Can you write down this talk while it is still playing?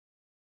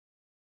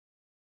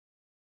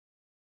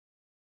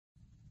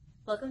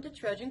Welcome to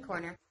Trojan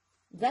Corner.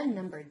 The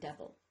Number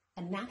Devil,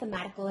 a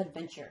Mathematical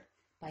Adventure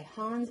by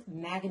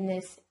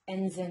Magnus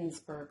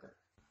Enzensberger.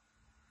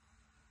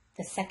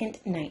 The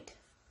second night.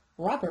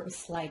 Robert was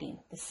sliding.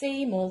 The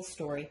same old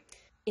story.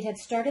 It had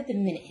started the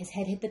minute his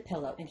head hit the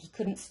pillow, and he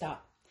couldn't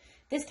stop.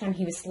 This time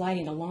he was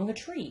sliding along a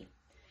tree.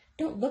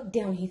 Don't look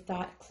down, he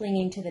thought,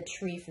 clinging to the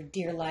tree for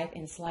dear life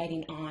and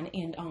sliding on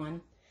and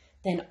on.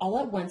 Then all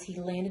at once he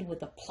landed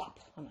with a plop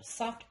on a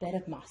soft bed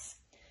of moss.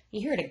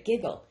 He heard a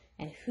giggle,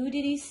 and who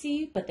did he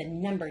see but the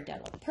Number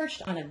Devil,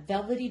 perched on a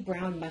velvety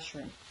brown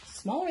mushroom,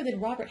 smaller than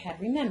Robert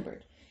had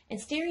remembered, and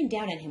staring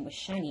down at him with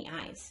shiny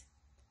eyes.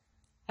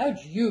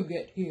 "How'd you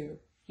get here?"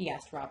 he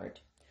asked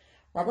Robert.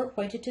 Robert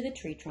pointed to the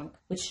tree trunk,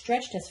 which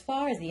stretched as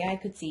far as the eye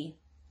could see.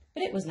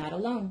 But it was not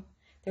alone.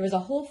 There was a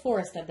whole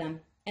forest of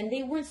them, and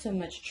they weren't so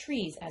much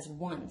trees as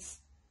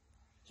ones.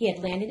 He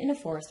had landed in a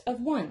forest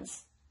of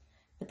ones.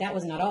 But that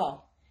was not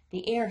all.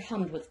 The air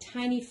hummed with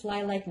tiny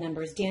fly-like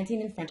numbers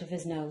dancing in front of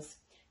his nose.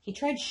 He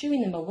tried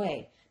shooing them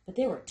away, but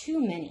there were too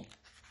many.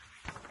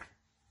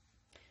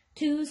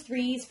 2s,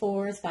 3s,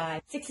 4s,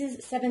 5s,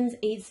 6s, 7s,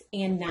 8s,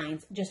 and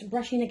 9s, just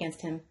brushing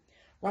against him.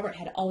 Robert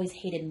had always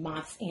hated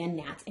moths and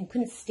gnats and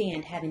couldn't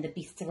stand having the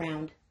beasts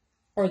around.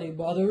 "Are they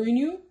bothering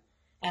you?"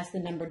 asked the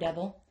Number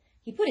Devil.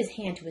 He put his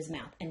hand to his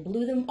mouth and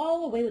blew them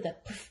all away with a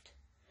poof.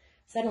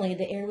 Suddenly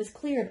the air was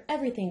clear of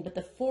everything but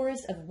the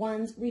forest of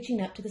ones reaching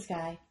up to the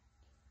sky.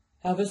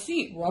 "Have a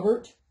seat,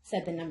 Robert,"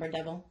 said the Number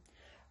Devil.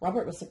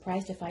 Robert was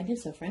surprised to find him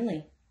so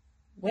friendly.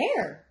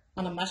 "Where?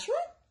 On a mushroom?"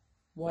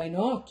 "Why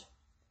not?"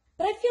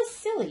 "But I feel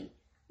silly.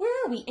 Where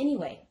are we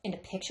anyway? In a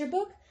picture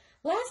book?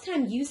 Last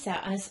time you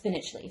sat on a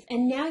spinach leaf,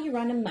 and now you're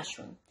on a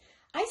mushroom.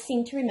 I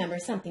seem to remember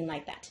something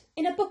like that,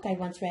 in a book I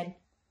once read."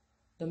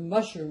 "The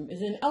mushroom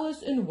is in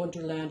Alice in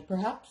Wonderland,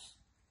 perhaps."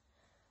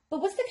 "But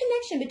what's the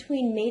connection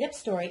between made-up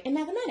story and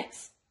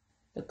mathematics?"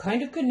 "The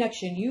kind of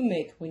connection you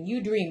make when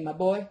you dream, my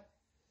boy.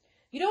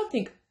 You don't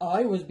think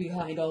I was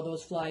behind all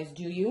those flies,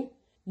 do you?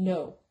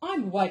 No,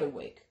 I'm wide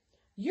awake.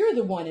 You're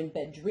the one in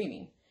bed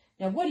dreaming.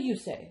 Now what do you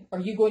say? Are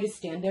you going to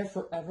stand there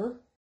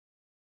forever?"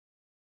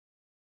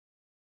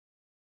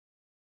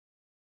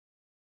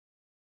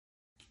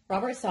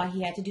 Robert saw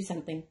he had to do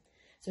something,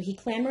 so he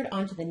clambered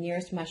onto the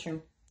nearest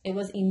mushroom. It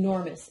was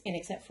enormous, and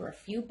except for a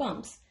few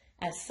bumps,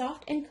 as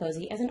soft and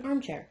cozy as an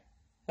armchair.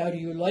 "How do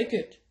you like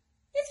it?"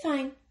 "It's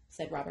fine,"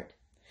 said Robert.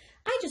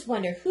 "I just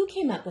wonder who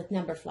came up with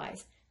number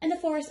flies and the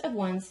forest of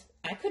ones.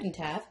 I couldn't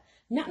have.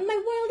 Not in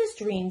my wildest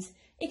dreams.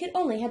 It could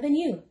only have been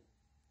you."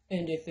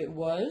 "And if it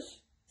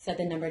was?" said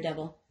the Number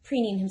Devil,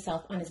 preening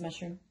himself on his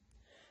mushroom.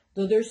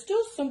 "Though there's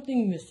still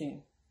something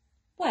missing."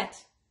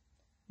 "What?"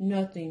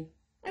 "Nothing.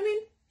 I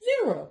mean,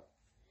 0.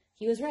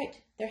 He was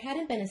right. There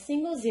hadn't been a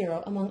single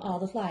 0 among all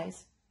the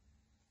flies.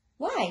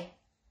 "Why?"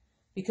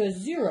 "Because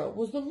 0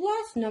 was the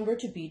last number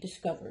to be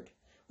discovered,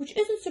 which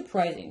isn't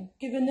surprising,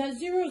 given that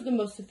 0 is the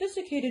most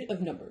sophisticated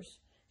of numbers.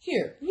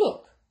 Here,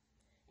 look."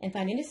 And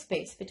finding a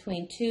space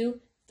between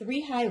 2,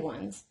 3 high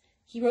ones,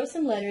 he wrote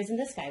some letters in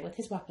the sky with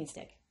his walking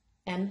stick.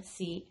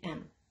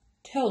 MCM.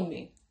 "Tell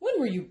me, when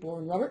were you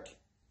born, Robert?"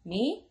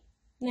 "Me?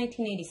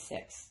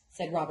 1986,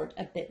 said Robert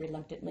a bit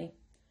reluctantly.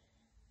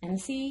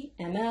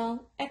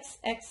 MCML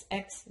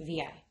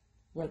XXXVI,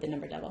 wrote the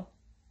Number Devil.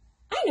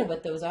 "I know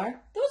what those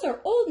are. Those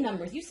are old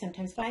numbers you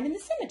sometimes find in the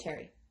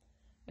cemetery."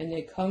 "And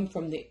they come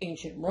from the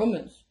ancient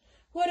Romans,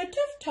 who had a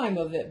tough time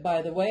of it,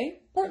 by the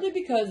way, partly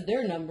because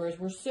their numbers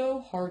were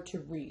so hard to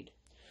read,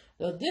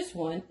 though this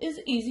one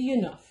is easy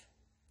enough."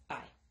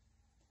 "I."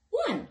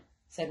 "1,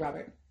 said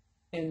Robert.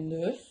 "And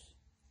this?"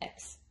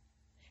 "X.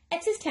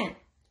 X is 10.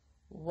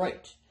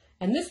 "Right.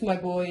 And this, my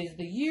boy, is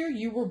the year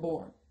you were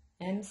born."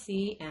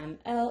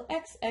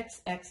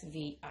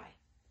 MCMLXXXVI.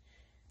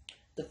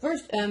 "The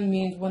first M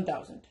means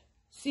 1,000.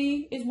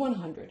 C is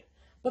 100.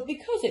 But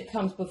because it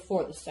comes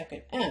before the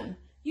second M,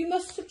 you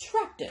must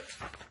subtract it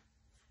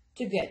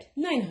to get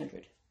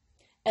 900.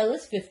 L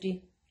is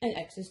 50, and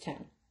X is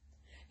 10.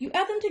 You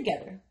add them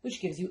together,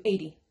 which gives you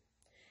 80.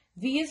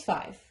 V is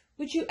 5,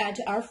 which you add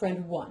to our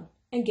friend 1,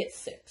 and get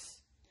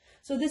 6.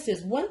 So this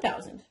is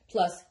 1,000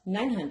 plus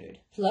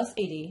 900 plus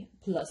 80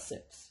 plus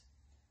 6.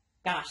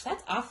 Gosh,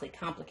 that's awfully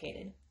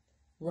complicated."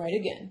 "Right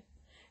again.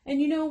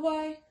 And you know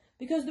why?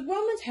 Because the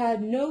Romans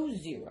had no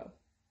 0.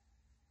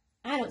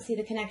 "I don't see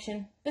the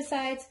connection.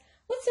 Besides,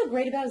 what's so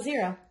great about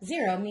 0?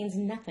 0 means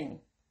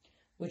nothing."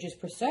 "Which is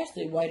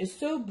precisely why it is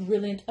so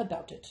brilliant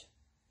about it."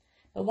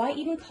 "But why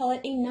even call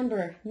it a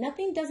number?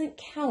 Nothing doesn't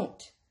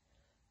count."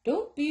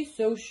 "Don't be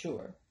so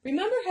sure.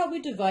 Remember how we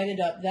divided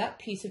up that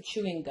piece of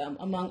chewing gum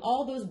among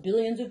all those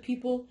billions of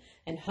people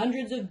and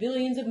hundreds of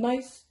billions of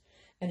mice?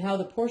 And how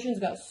the portions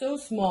got so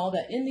small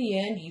that in the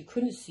end you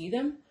couldn't see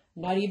them,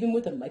 not even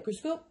with a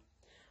microscope?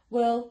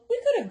 Well,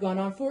 we could have gone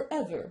on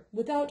forever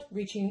without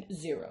reaching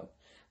 0.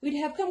 We'd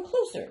have come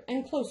closer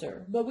and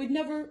closer, but we'd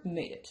never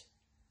made it.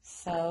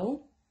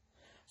 So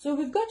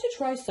we've got to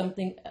try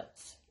something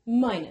else.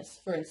 Minus,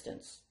 for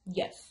instance.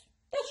 Yes,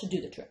 that should do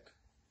the trick."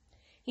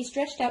 He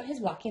stretched out his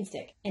walking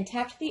stick and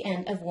tapped the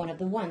end of one of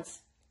the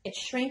ones. It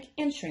shrank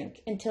and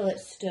shrank until it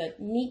stood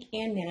neat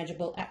and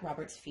manageable at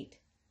Robert's feet.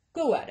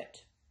 Go at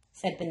it,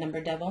 said the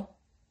number devil.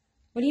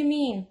 What do you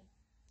mean?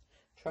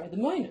 Try the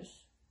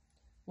minus.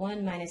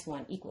 1 minus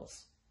 1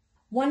 equals.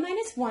 1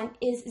 minus 1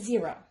 is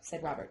 0,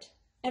 said Robert.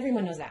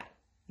 Everyone knows that.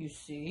 You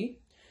see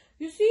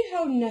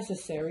how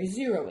necessary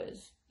 0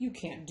 is. You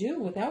can't do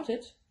without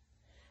it.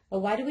 But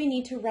why do we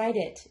need to write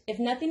it? If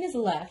nothing is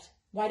left,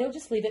 why don't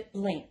just leave it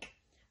blank?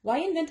 Why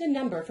invent a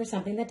number for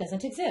something that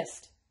doesn't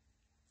exist?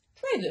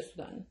 Try this,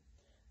 then.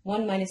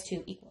 1 minus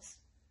 2 equals.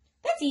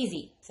 That's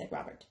easy, said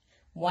Robert.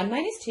 1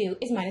 minus 2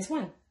 is minus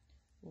 1.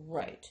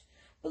 Right.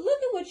 But look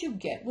at what you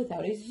get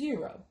without a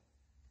 0.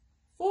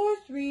 4,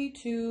 3,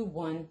 2,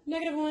 1,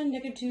 -1,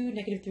 -2,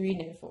 -3,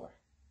 -4.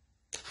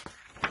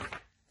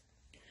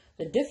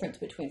 The difference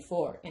between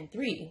 4 and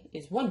 3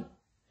 is 1.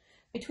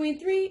 Between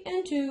 3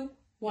 and 2,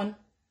 1.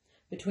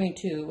 Between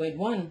 2 and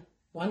 1,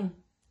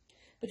 1.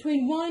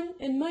 Between 1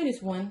 and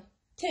minus 1,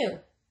 2.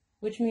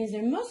 Which means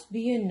there must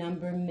be a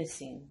number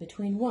missing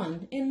between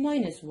 1 and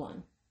minus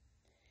 1.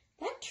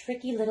 That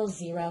tricky little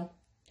 0.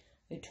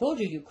 I told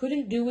you you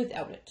couldn't do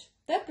without it.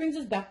 That brings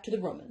us back to the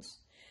Romans.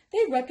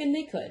 They reckoned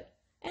they could,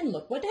 and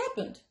look what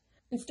happened.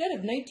 Instead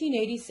of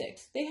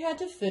 1986, they had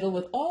to fiddle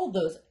with all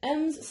those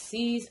M's,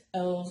 C's,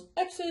 L's,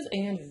 X's,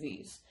 and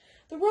V's.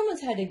 The Romans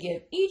had to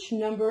give each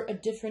number a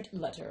different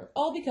letter,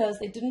 all because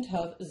they didn't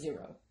have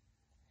 0.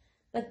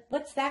 But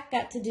what's that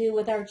got to do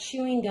with our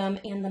chewing gum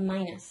and the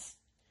minus?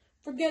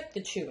 Forget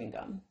the chewing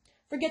gum.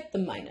 Forget the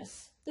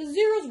minus. The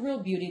 0's real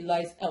beauty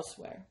lies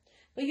elsewhere.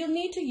 But you'll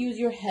need to use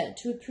your head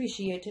to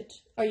appreciate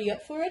it. Are you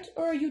up for it,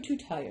 or are you too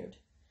tired?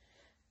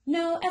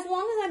 No, as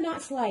long as I'm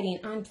not sliding,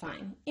 I'm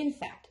fine. In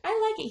fact, I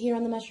like it here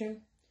on the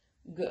mushroom.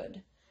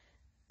 Good.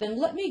 Then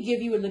let me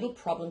give you a little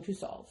problem to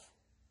solve.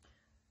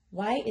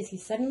 Why is he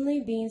suddenly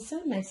being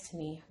so nice to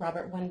me?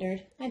 Robert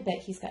wondered. I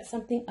bet he's got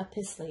something up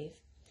his sleeve.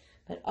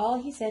 But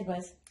all he said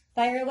was,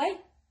 fire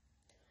away.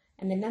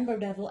 And the number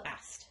devil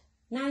asked,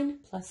 9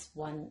 plus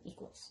 1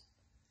 equals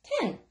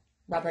 10,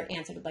 Robert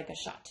answered like a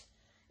shot.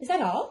 Is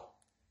that all?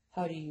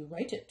 How do you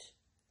write it?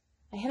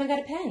 I haven't got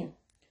a pen.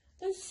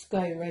 Then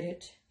skywrite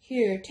it.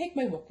 Here, take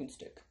my walking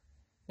stick.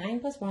 9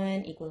 plus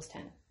 1 equals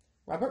 10.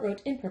 Robert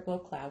wrote in purple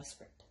cloud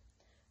script.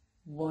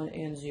 1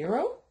 and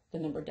 0, the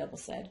number devil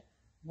said.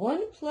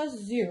 1 plus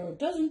 0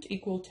 doesn't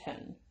equal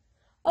 10.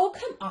 Oh,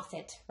 come off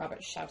it,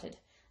 Robert shouted.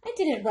 I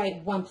didn't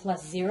write 1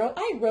 plus 0.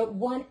 I wrote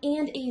 1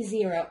 and a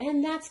 0,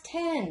 and that's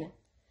 10.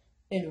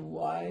 And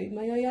why,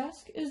 may I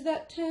ask, is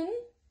that 10?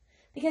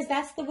 Because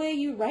that's the way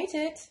you write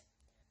it.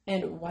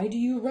 And why do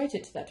you write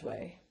it that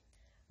way?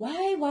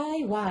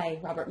 Why,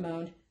 Robert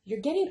moaned.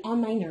 You're getting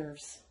on my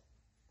nerves.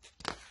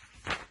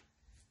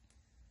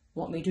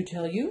 Want me to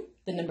tell you?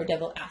 The number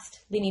devil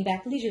asked, leaning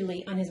back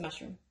leisurely on his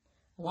mushroom.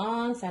 A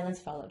long silence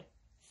followed.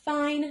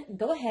 Fine,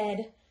 go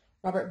ahead,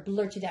 Robert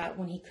blurted out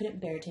when he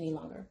couldn't bear it any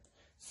longer.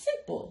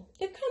 Simple.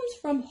 It comes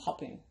from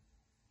hopping.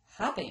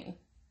 Hopping,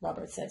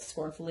 Robert said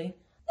scornfully.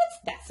 What's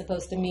that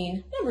supposed to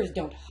mean? Numbers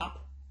don't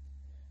hop.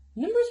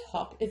 Numbers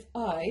hop if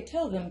I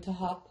tell them to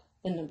hop,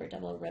 the number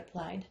devil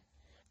replied.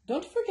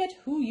 Don't forget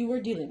who you are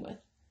dealing with.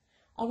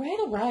 All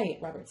right,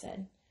 Robert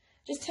said.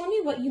 Just tell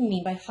me what you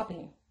mean by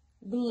hopping.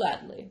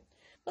 Gladly.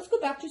 Let's go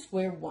back to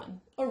square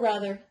 1, or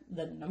rather,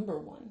 the number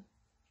 1.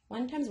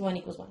 1 times 1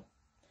 equals 1.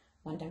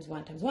 1 times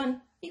 1 times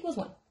 1 equals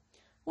 1.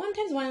 1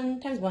 times 1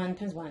 times 1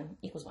 times 1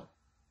 equals 1.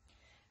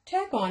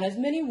 Tack on as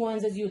many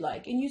ones as you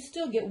like, and you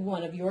still get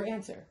 1 of your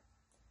answer.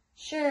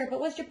 Sure, but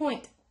what's your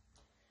point?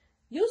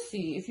 You'll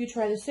see if you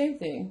try the same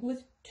thing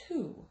with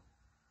 2.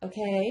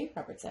 Okay,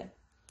 Robert said.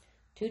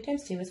 2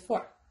 times 2 is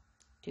 4.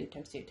 2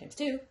 times 2 times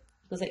 2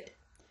 equals 8.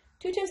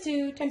 2 times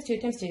 2 times 2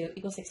 times 2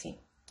 equals 16.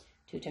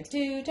 2 times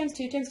 2 times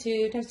 2 times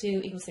 2 times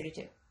 2 equals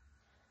 32.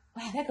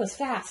 Wow, that goes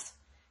fast.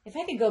 If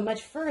I could go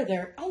much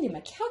further, I'll need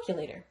my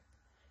calculator.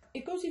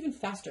 It goes even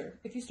faster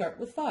if you start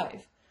with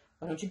 5.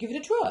 Why don't you give it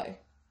a try?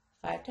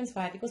 5 times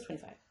 5 equals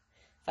 25.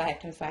 5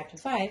 times 5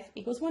 times 5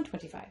 equals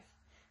 125.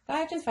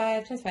 5 times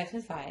 5 times 5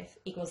 times 5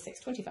 equals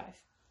 625.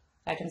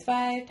 5 times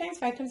 5 times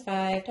 5 times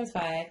 5 times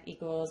 5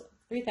 equals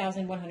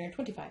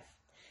 3,125.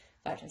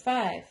 5 times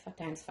 5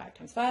 times 5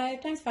 times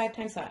 5 times 5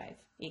 times 5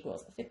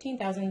 equals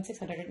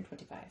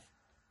 15,625.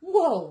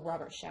 Whoa,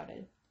 Robert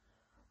shouted.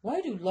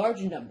 Why do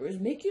large numbers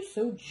make you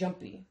so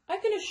jumpy? I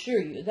can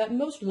assure you that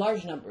most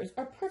large numbers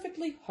are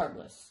perfectly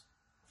harmless.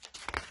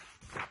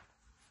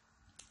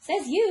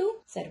 Says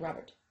you, said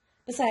Robert.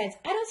 Besides,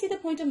 I don't see the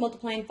point of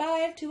multiplying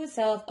 5 to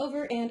itself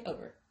over and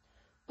over.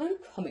 I'm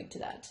coming to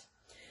that.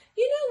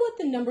 You know what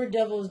the number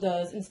devil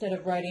does instead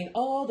of writing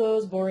all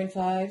those boring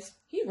 5s?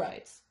 He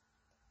writes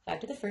 5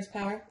 to the first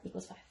power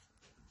equals 5.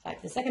 5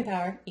 to the second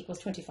power equals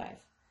 25.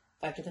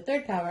 5 to the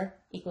third power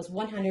equals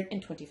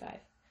 125.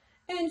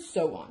 And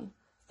so on.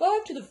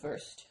 5 to the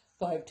first,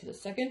 5 to the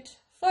second,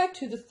 5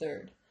 to the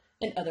third.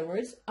 In other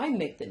words, I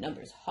make the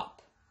numbers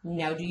hop.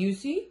 Now do you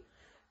see?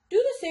 Do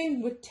the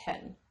same with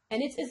 10,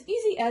 and it's as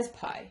easy as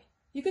pie.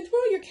 You can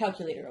throw your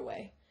calculator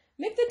away.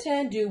 Make the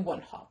 10 do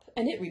 1 hop,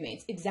 and it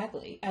remains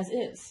exactly as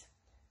is.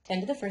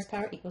 10 to the first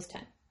power equals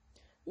 10.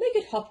 Make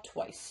it hop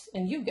twice,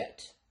 and you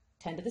get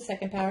 10 to the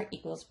second power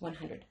equals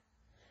 100.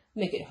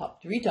 Make it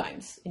hop 3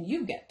 times, and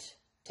you get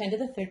 10 to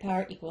the third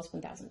power equals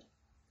 1,000.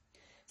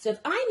 So if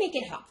I make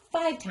it hop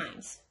 5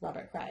 times,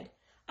 Robert cried,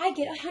 I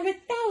get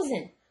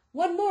 100,000.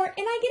 One more, and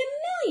I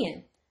get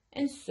 1,000,000.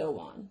 And so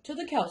on, till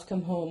the cows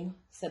come home,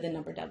 said the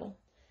number devil.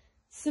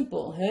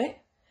 Simple,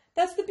 hey?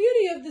 That's the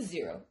beauty of the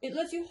zero. It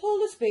lets you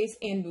hold a space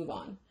and move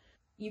on.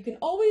 You can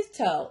always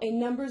tell a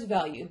number's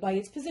value by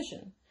its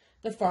position.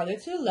 The farther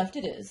to the left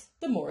it is,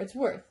 the more it's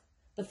worth.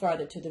 The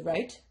farther to the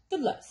right, the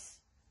less.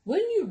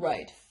 When you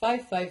write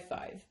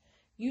 555,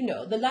 you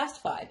know the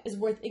last 5 is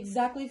worth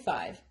exactly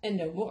 5 and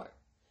no more.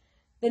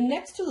 The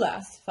next to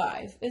last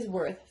 5 is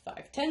worth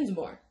 5 tens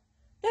more.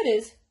 That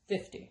is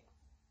 50.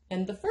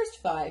 And the first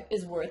 5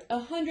 is worth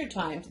 100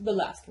 times the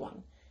last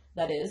one.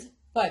 That is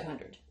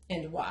 500.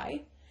 And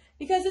why?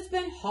 Because it's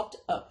been hopped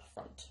up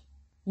front.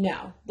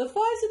 Now, the 5s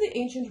of the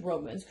ancient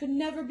Romans could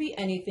never be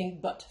anything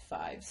but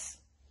 5s.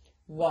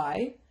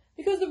 Why?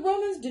 Because the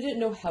Romans didn't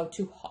know how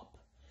to hop.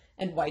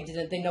 And why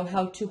didn't they know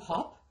how to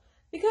hop?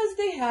 Because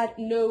they had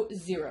no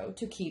zero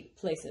to keep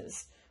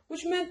places,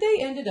 which meant they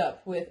ended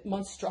up with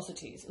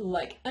monstrosities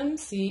like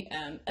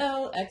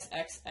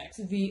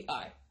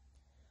MCMLXXXVI.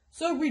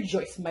 So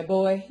rejoice, my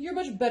boy, you're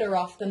much better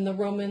off than the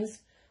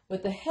Romans.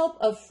 With the help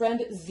of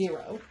friend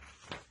Zero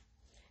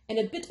and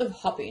a bit of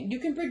hopping, you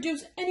can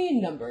produce any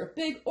number,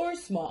 big or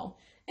small,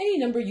 any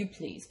number you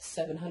please,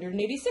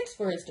 786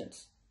 for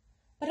instance.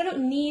 But I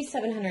don't need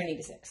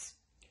 786.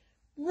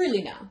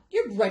 Really now,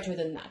 you're brighter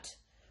than that.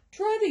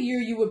 Try the year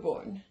you were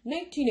born,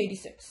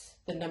 1986.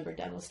 The number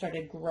devil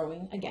started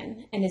growing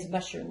again, and his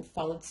mushroom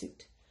followed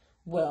suit.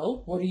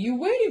 Well, what are you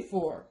waiting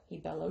for? He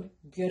bellowed.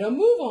 Get a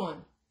move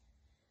on.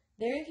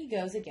 There he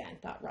goes again,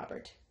 thought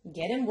Robert.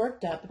 Get him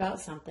worked up about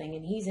something,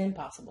 and he's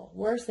impossible.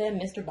 Worse than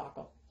Mr.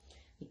 Bockel.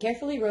 He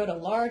carefully wrote a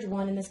large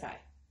 1 in the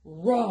sky.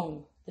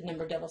 Wrong, the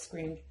number devil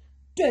screamed.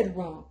 Dead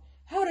wrong.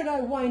 How did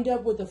I wind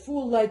up with a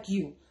fool like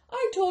you?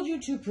 I told you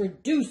to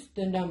produce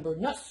the number,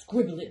 not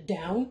scribble it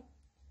down.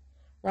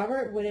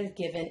 Robert would have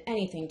given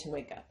anything to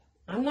wake up.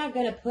 I'm not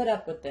going to put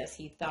up with this,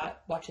 he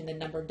thought, watching the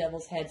number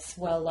devil's head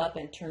swell up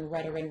and turn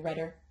redder and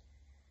redder.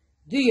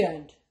 The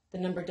end, the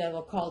number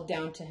devil called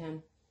down to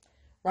him.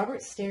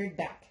 Robert stared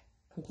back,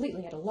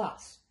 completely at a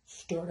loss.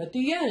 Start at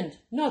the end,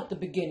 not the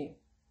beginning.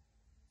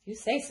 If you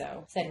say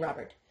so, said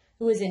Robert,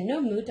 who was in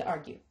no mood to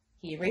argue.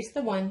 He erased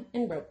the 1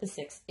 and wrote the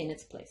 6 in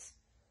its place.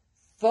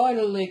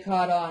 Finally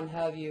caught on,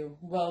 have you?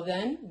 Well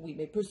then, we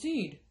may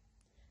proceed.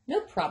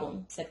 No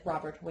problem, said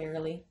Robert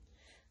warily,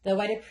 though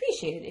I'd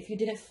appreciate it if you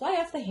didn't fly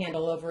off the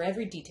handle over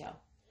every detail.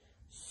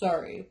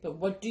 Sorry, but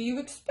what do you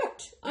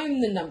expect?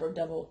 I'm the number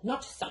devil,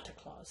 not Santa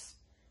Claus.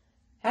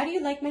 How do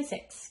you like my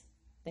 6?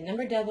 The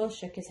number devil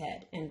shook his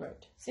head and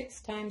wrote, 6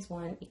 times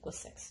 1 equals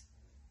 6.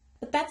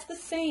 But that's the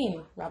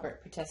same,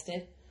 Robert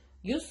protested.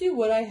 You'll see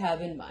what I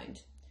have in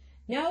mind.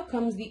 Now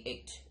comes the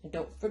 8, and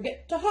don't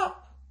forget to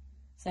hop.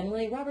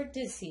 Suddenly, Robert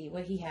did see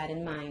what he had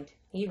in mind.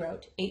 He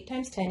wrote, 8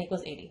 times 10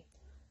 equals 80.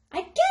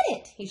 I get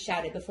it, he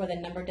shouted before the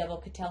number devil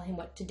could tell him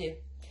what to do.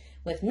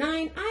 With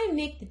 9, I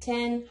make the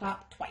 10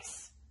 hop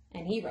twice.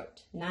 And he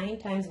wrote, 9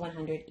 times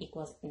 100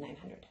 equals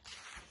 900.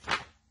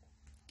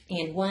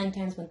 And 1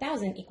 times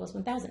 1,000 equals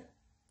 1,000.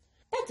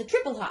 That's a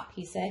triple hop,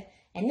 he said.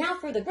 And now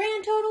for the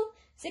grand total,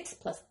 6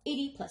 plus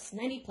 80 plus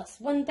 90 plus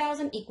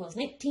 1,000 equals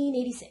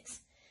 1986.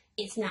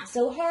 It's not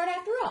so hard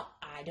after all.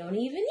 I don't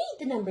even need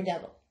the number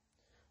devil.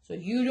 So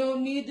you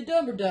don't need the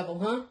number devil,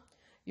 huh?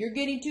 You're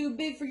getting too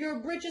big for your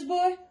britches,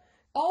 boy?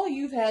 All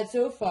you've had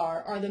so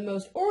far are the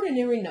most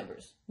ordinary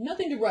numbers.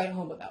 Nothing to write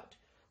home about.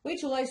 Wait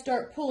till I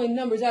start pulling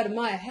numbers out of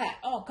my hat.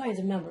 All kinds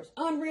of numbers.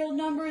 Unreal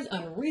numbers,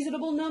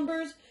 unreasonable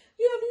numbers.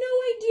 You have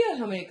no idea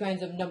how many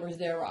kinds of numbers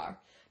there are.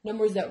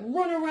 Numbers that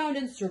run around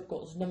in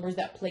circles. Numbers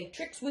that play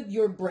tricks with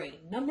your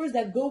brain. Numbers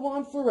that go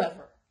on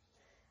forever.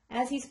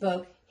 As he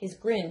spoke, his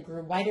grin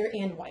grew wider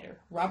and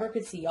wider. Robert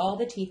could see all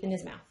the teeth in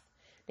his mouth.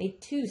 They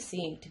too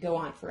seemed to go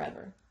on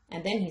forever.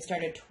 And then he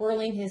started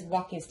twirling his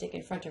walking stick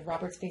in front of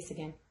Robert's face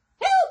again.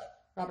 Help!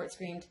 Robert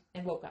screamed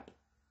and woke up.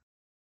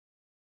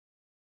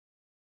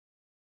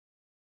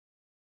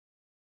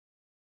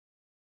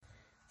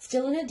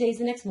 Still in a daze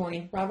the next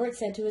morning, Robert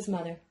said to his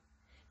mother,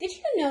 Did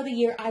you know the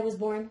year I was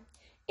born?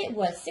 It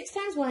was 6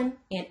 times 1,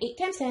 and 8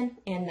 times 10,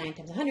 and 9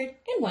 times 100,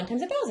 and 1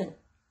 times 1,000.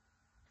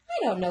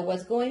 I don't know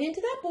what's going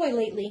into that boy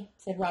lately,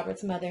 said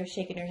Robert's mother,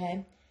 shaking her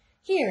head.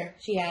 Here,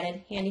 she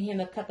added, handing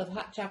him a cup of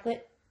hot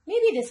chocolate.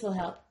 Maybe this will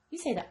help. You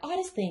say the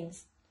oddest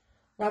things.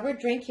 Robert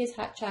drank his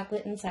hot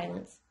chocolate in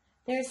silence.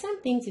 There are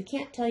some things you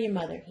can't tell your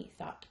mother, he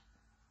thought.